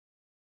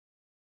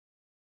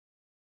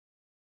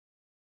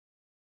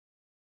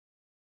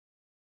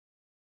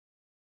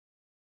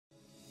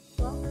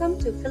Welcome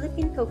to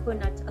Philippine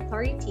Coconut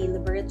Authority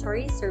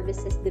Laboratory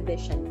Services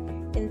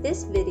Division. In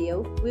this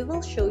video, we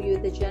will show you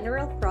the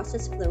general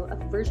process flow of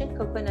virgin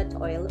coconut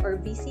oil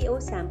or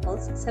VCO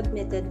samples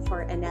submitted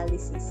for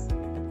analysis.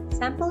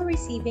 Sample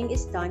receiving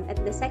is done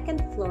at the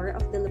second floor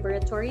of the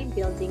laboratory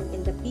building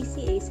in the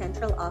PCA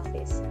Central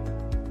Office.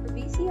 For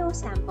VCO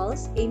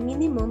samples, a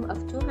minimum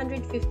of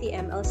 250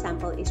 ml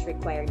sample is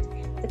required.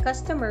 The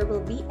customer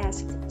will be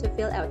asked to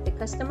fill out the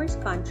customer's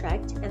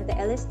contract, and the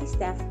LSD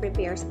staff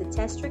prepares the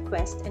test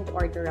request and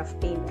order of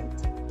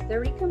payment. The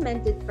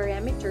recommended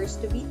parameters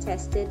to be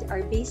tested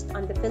are based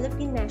on the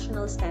Philippine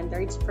national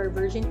standards for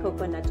virgin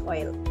coconut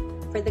oil.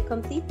 For the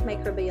complete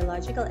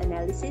microbiological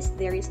analysis,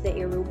 there is the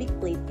aerobic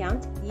plate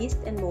count, yeast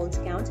and molds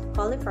count,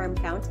 coliform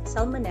count,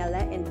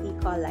 salmonella, and E.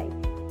 coli.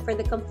 For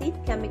the complete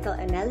chemical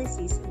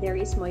analysis, there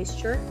is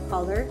moisture,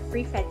 color,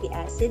 free fatty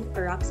acid,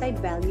 peroxide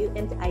value,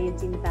 and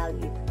iodine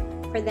value.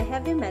 For the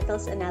heavy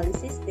metals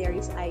analysis, there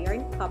is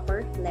iron,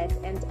 copper, lead,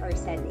 and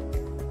arsenic.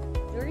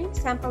 During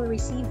sample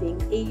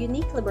receiving, a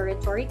unique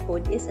laboratory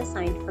code is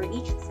assigned for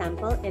each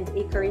sample, and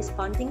a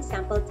corresponding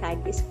sample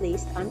tag is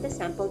placed on the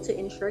sample to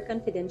ensure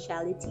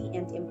confidentiality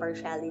and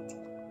impartiality.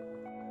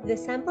 The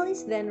sample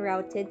is then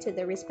routed to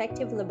the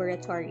respective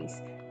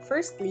laboratories,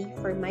 firstly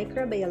for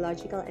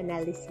microbiological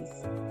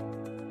analysis.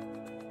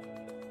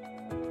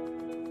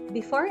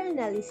 Before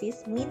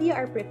analysis, media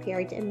are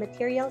prepared and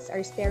materials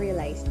are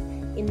sterilized.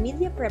 In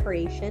media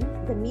preparation,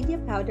 the media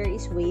powder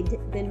is weighed,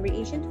 then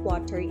reagent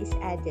water is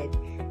added.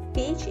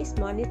 pH is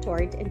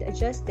monitored and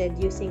adjusted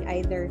using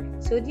either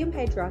sodium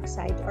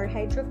hydroxide or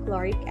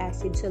hydrochloric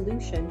acid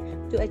solution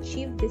to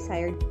achieve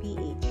desired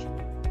pH.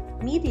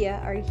 Media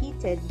are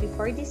heated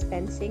before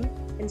dispensing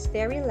and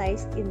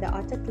sterilized in the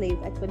autoclave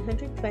at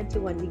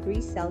 121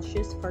 degrees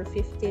Celsius for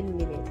 15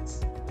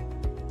 minutes.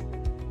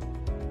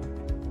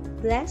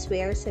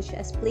 Glassware such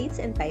as plates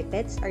and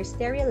pipettes are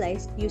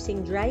sterilized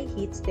using dry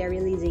heat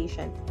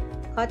sterilization.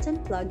 Cotton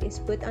plug is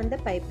put on the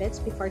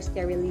pipettes before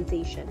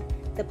sterilization.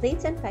 The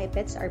plates and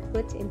pipettes are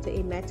put into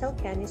a metal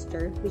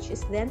canister, which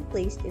is then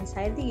placed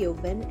inside the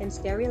oven and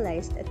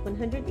sterilized at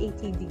 180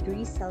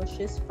 degrees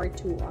Celsius for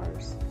 2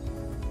 hours.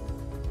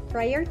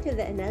 Prior to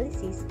the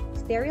analysis,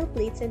 sterile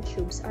plates and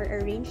tubes are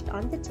arranged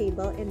on the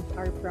table and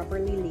are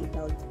properly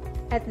labeled.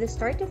 At the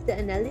start of the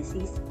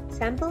analysis,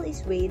 sample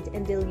is weighed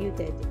and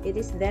diluted. It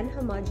is then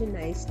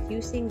homogenized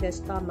using the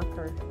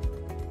stomacher.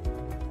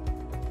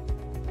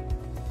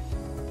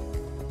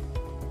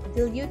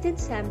 Diluted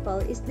sample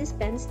is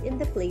dispensed in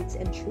the plates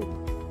and tube.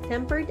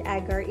 Tempered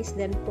agar is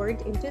then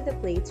poured into the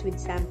plates with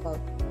sample.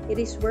 It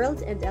is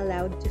swirled and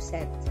allowed to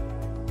set.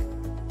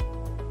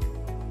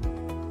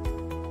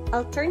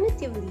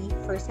 Alternatively,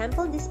 for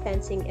sample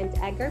dispensing and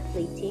agar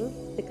plating,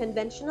 the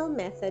conventional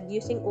method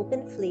using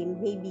open flame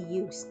may be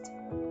used.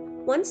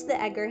 Once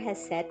the agar has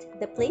set,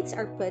 the plates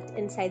are put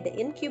inside the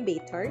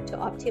incubator to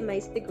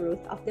optimize the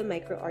growth of the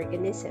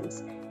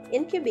microorganisms.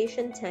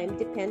 Incubation time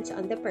depends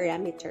on the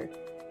parameter.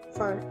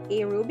 For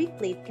aerobic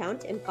plate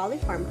count and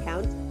coliform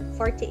count,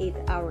 48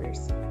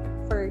 hours.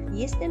 For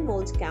yeast and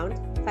molds count,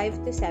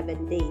 5 to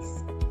 7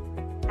 days.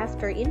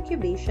 After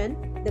incubation,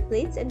 the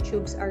plates and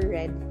tubes are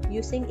read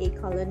using a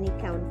colony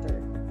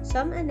counter.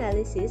 Some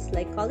analysis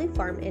like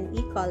coliform and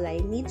E.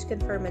 coli needs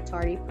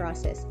confirmatory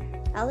process.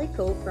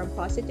 Alico from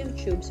positive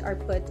tubes are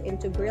put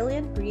into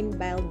brilliant green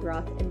bile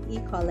broth and E.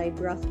 coli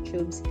broth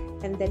tubes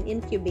and then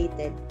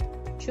incubated.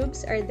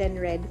 Tubes are then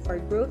read for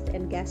growth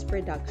and gas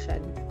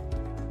production.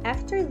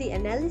 After the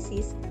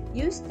analysis,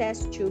 used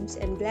test tubes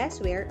and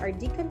glassware are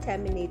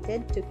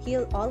decontaminated to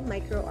kill all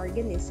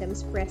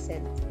microorganisms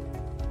present.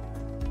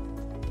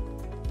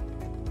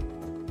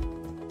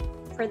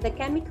 For the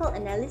chemical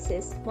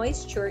analysis,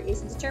 moisture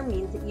is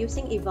determined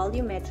using a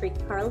volumetric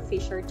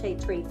Karl-Fischer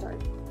titrator.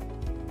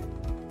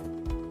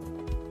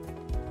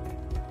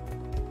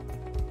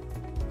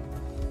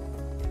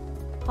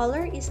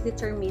 Color is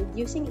determined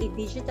using a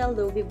digital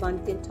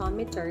Lovibond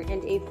tintometer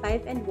and a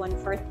 5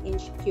 1/4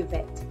 inch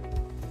cuvette.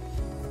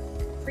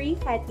 Free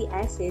fatty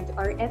acid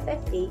or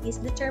FFA is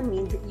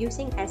determined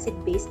using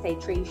acid-base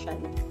titration.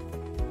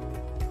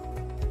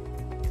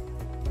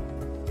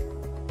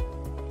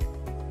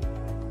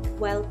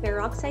 While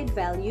peroxide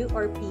value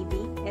or PV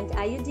and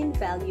iodine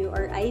value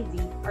or IV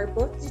are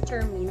both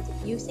determined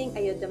using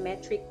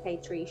iodometric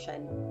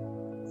titration.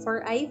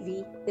 For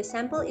IV, the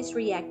sample is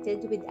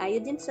reacted with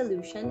iodine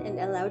solution and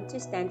allowed to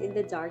stand in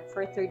the dark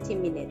for 30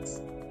 minutes.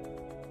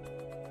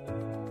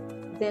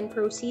 Then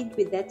proceed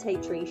with the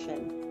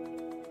titration.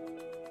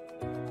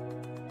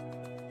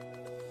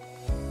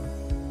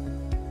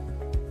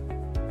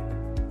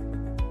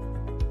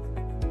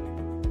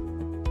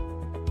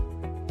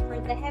 For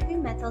the heavy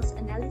metals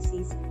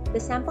analysis, the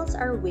samples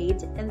are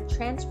weighed and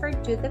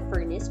transferred to the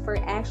furnace for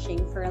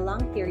ashing for a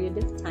long period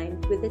of time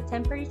with the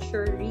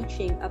temperature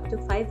reaching up to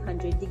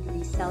 500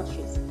 degrees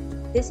Celsius.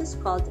 This is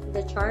called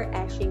the char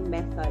ashing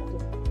method.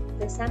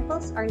 The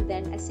samples are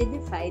then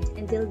acidified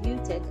and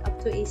diluted up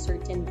to a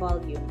certain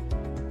volume.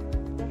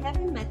 The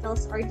heavy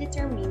metals are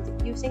determined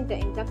using the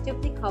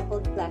inductively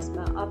coupled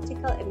plasma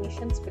optical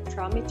emission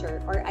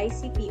spectrometer or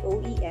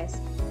ICP-OES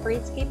for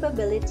its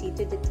capability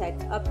to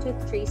detect up to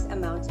trace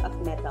amounts of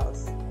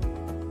metals.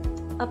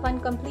 Upon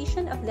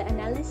completion of the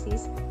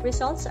analysis,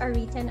 results are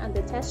written on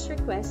the test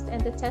request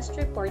and the test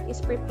report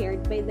is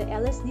prepared by the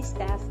LSD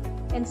staff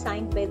and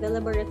signed by the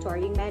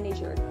laboratory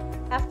manager.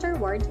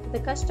 Afterward, the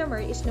customer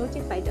is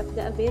notified of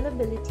the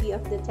availability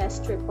of the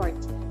test report.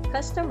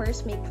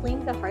 Customers may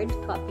claim the hard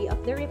copy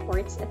of the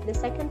reports at the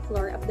second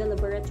floor of the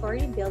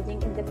laboratory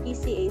building in the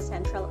PCA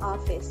Central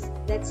Office.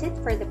 That's it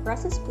for the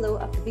process flow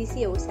of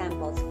VCO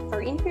samples.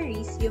 For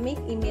inquiries, you may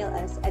email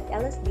us at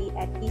lsd@pca.gov.ph.